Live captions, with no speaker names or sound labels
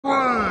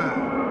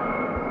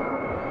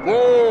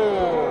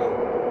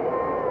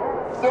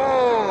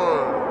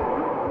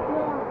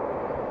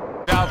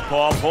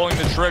while pulling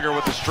the trigger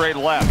with the straight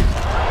left.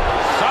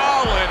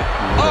 Solid.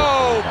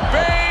 Oh,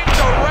 banged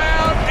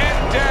around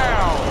and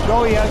down.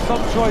 Joey has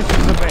some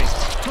choices to make.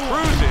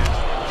 Cruises.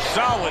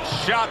 Solid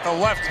shot. The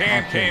left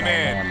hand came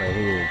in.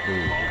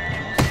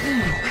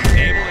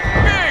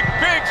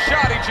 Big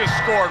shot he just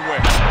scored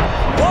with.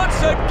 Once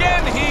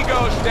again, he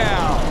goes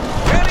down.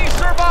 Can he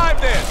survive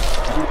this?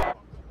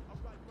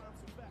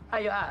 How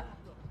you at?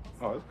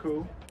 Oh, it's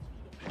cool.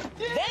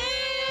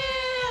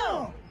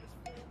 Damn!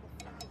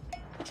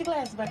 Put your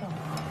glasses back on.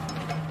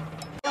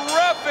 The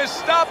ref is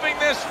stopping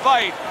this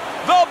fight.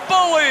 The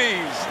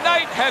Bullies'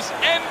 night has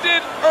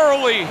ended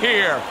early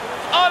here.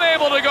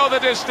 Unable to go the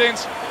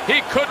distance,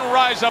 he couldn't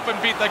rise up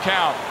and beat the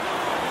count.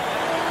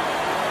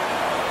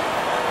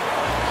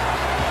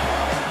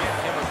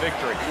 Get him a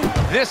victory.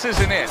 This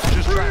isn't it.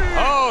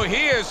 Oh,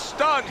 he is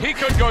stunned. He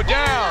could go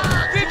down.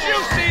 Did you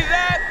see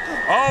that?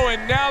 Oh,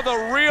 and now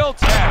the real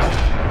test.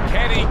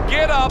 Can he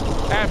get up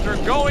after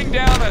going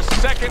down a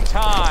second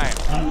time?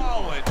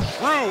 Solid,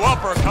 true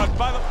uppercut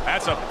by the...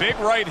 That's a big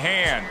right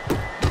hand.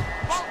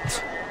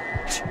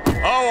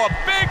 Oh, a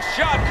big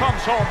shot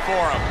comes home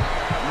for him.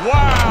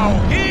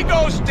 Wow, he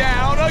goes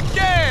down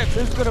again.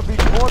 This is going to be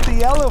called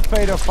the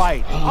elevator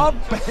fight. Up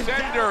and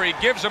down. He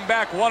gives him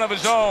back one of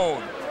his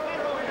own.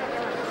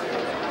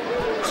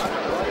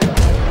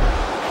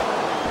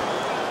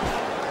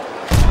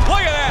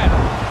 Look at that.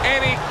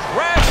 And he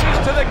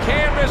crashes to the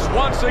canvas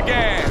once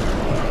again.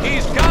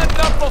 He's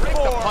gotten up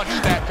before. To punch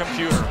that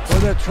computer. Well,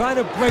 they're trying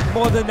to break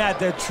more than that.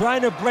 They're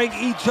trying to break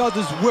each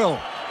other's will.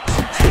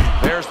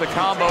 There's the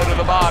combo to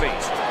the body.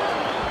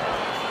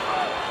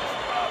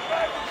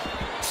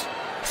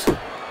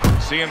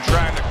 See him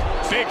trying to...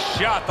 Big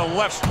shot, the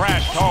left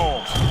crashed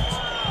home.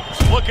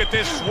 Look at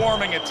this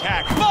swarming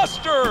attack.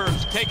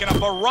 Busters! Taking a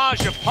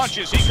barrage of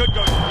punches. He could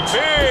go...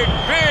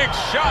 Big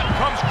shot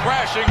comes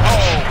crashing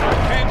home.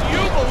 Can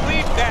you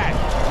believe that?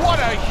 What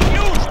a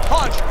huge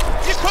punch.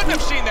 You couldn't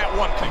have seen that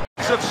one thing.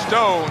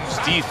 Stone's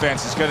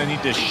defense is going to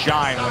need to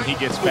shine when he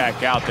gets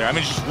back out there. I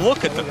mean, just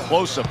look at the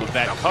close-up of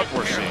that cut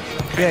we're seeing.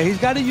 Yeah, he's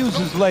got to use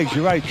his legs.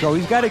 You're right, Joe.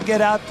 He's got to get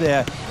out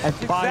there and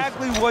find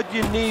exactly what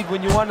you need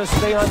when you want to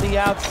stay on the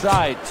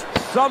outside.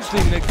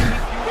 Something to keep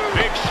you...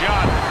 Big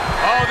shot.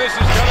 Oh, this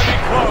is going to be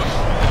close.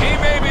 He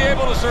may be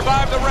able to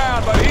survive the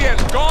round, but he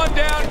has gone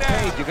down now.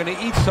 Hey, you're going to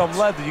eat some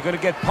leather. You're going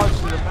to get punched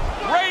in the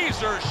mouth.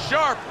 Razor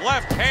sharp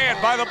left hand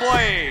by the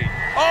blade.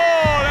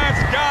 Oh,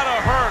 that's got to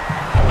hurt.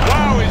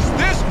 Wow, is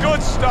this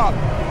good stuff?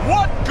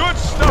 What good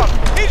stuff?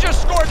 He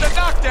just scored the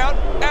knockdown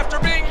after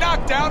being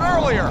knocked down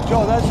earlier.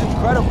 Joe, that's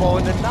incredible.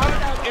 And the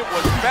knockdown... It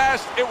was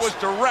fast. It was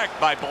direct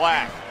by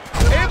Black.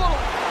 Able...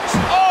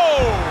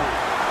 Oh!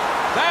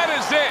 That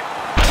is it.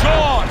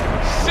 Gone.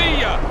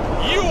 See ya.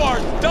 You are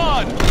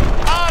done.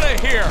 Out of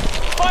here.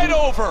 Fight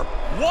over.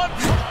 One.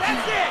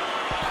 That's it.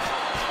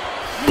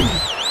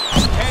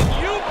 Can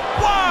you...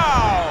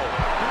 Wow!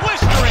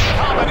 Blistering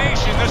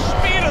combination. The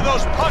speed of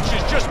those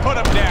punches just put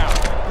him down.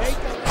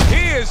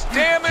 He is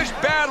damaged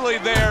badly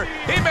there.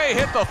 He may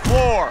hit the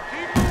floor.